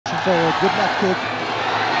forward. Good left kick.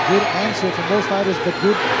 Good answer from both fighters, but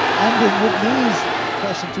good ending with knees.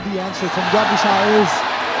 Question to be answered from Yodwicha is,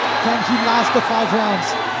 can he last the 5 rounds?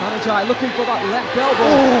 Thananchai looking for that left elbow.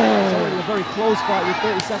 It's already a very close fight with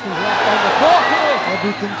 30 seconds left on the clock here.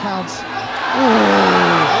 Everything counts.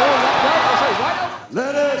 Left elbow, sorry, right elbow.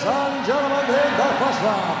 Ladies and gentlemen, in the first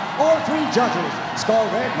round, all 3 judges score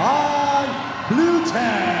red 9, blue 10.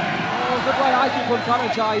 Oh, good right high kick from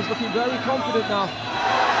Thananchai. He's looking very confident now.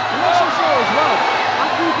 We also saw as well,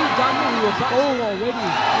 after he beat Daniel, we were back already.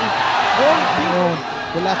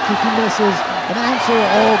 The left kick he misses. An answer.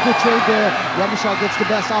 Oh, good trade there. Yodwicha gets the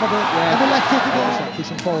best out of it. Yeah. And the left kick again.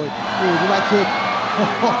 Pushing forward. Oh, the right kick.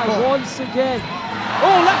 Once again.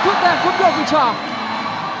 Oh, left hook there from Yodwicha.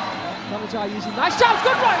 Thananchai using nice shots.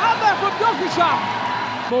 Good right hand there from Yodwicha.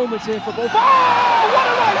 Moments here for both. Oh,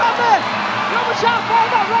 what a right hand there. Yodwicha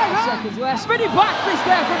found that right hand. Seconds left. Spinning back fist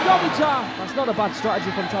there from Yodwicha. That's not a bad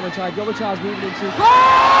strategy from Thananchai. Yodwicha's moving into.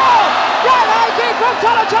 Oh! Right high kick from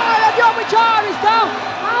Thananchai and Yodwicha is down.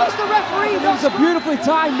 How's the referee? That was a beautifully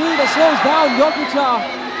timed knee that slows down Yodwicha.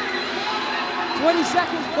 20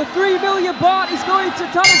 seconds. The 3 million baht is going to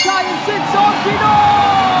Thananchai and sits on Dino.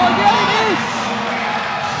 Yeah, it is.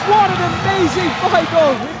 What an amazing fight,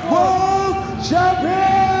 though. World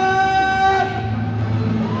champion!